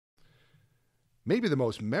Maybe the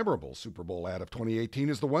most memorable Super Bowl ad of 2018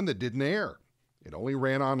 is the one that didn't air. It only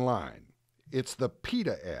ran online. It's the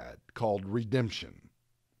PETA ad called Redemption.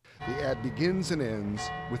 The ad begins and ends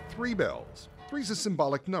with 3 bells. 3 is a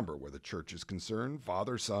symbolic number where the church is concerned,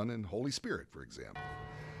 Father, Son, and Holy Spirit, for example.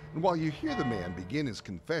 And while you hear the man begin his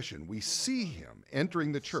confession, we see him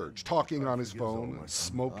entering the church, talking on his phone and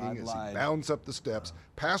smoking as he bounds up the steps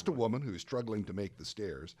past a woman who's struggling to make the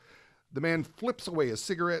stairs. The man flips away a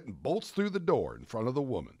cigarette and bolts through the door in front of the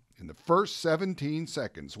woman. In the first 17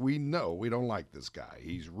 seconds, we know we don't like this guy.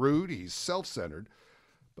 He's rude, he's self-centered,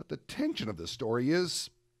 but the tension of the story is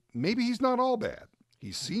maybe he's not all bad.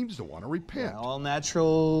 He seems to want to repent. Yeah, all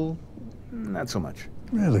natural, not so much.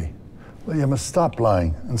 Really? Well, you must stop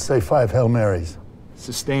lying and say 5 Hail Marys.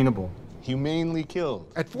 Sustainable. Humanely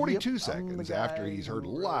killed. At 42 seconds after he's heard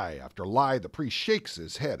lie after lie, the priest shakes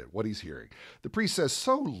his head at what he's hearing. The priest says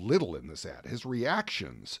so little in this ad. His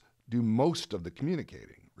reactions do most of the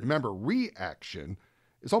communicating. Remember, reaction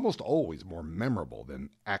is almost always more memorable than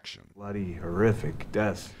action. Bloody, horrific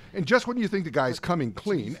death. And just when you think the guy's coming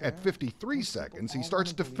clean, at 53 seconds, he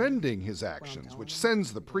starts defending his actions, which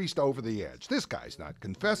sends the priest over the edge. This guy's not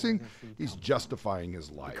confessing, he's justifying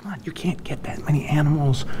his life. Come on, you can't get that many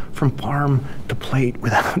animals from farm to plate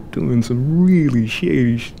without doing some really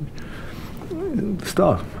shady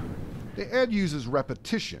stuff. The ad uses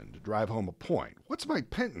repetition to drive home a point. What's my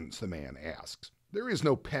penance, the man asks. There is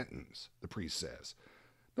no penance, the priest says.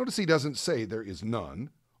 Notice he doesn't say there is none,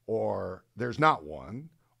 or there's not one,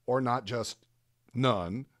 or not just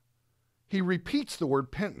none. He repeats the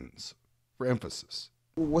word penance for emphasis.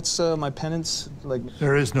 What's my penance like?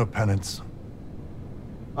 There is no penance.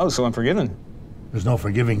 Oh, so I'm forgiven. There's no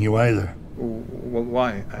forgiving you either. Well,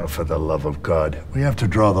 why? Oh, for the love of God. We have to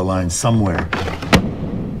draw the line somewhere.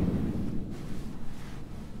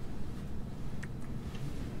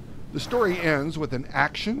 The story ends with an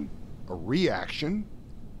action, a reaction,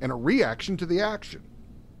 and a reaction to the action,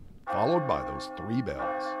 followed by those 3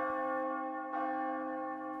 bells.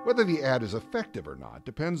 Whether the ad is effective or not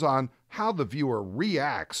depends on how the viewer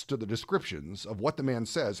reacts to the descriptions of what the man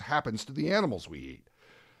says happens to the animals we eat.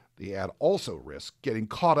 The ad also risks getting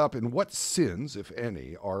caught up in what sins, if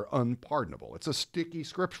any, are unpardonable. It's a sticky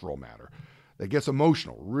scriptural matter that gets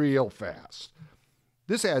emotional real fast.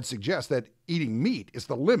 This ad suggests that eating meat is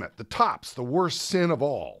the limit, the tops, the worst sin of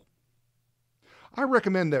all. I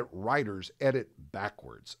recommend that writers edit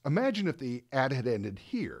backwards. Imagine if the ad had ended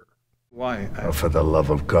here. Why? Oh, for the love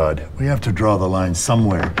of God. We have to draw the line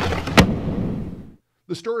somewhere.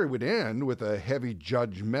 The story would end with a heavy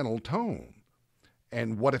judgmental tone.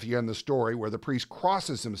 And what if you end the story where the priest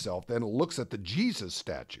crosses himself, then looks at the Jesus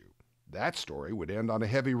statue? That story would end on a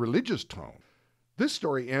heavy religious tone. This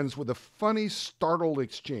story ends with a funny, startled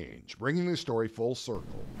exchange, bringing the story full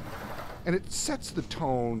circle. And it sets the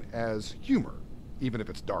tone as humor, even if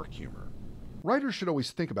it's dark humor. Writers should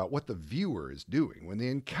always think about what the viewer is doing when they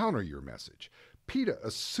encounter your message. PETA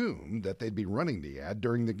assumed that they'd be running the ad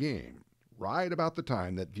during the game, right about the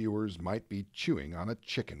time that viewers might be chewing on a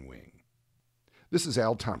chicken wing. This is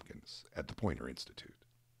Al Tompkins at the Poynter Institute.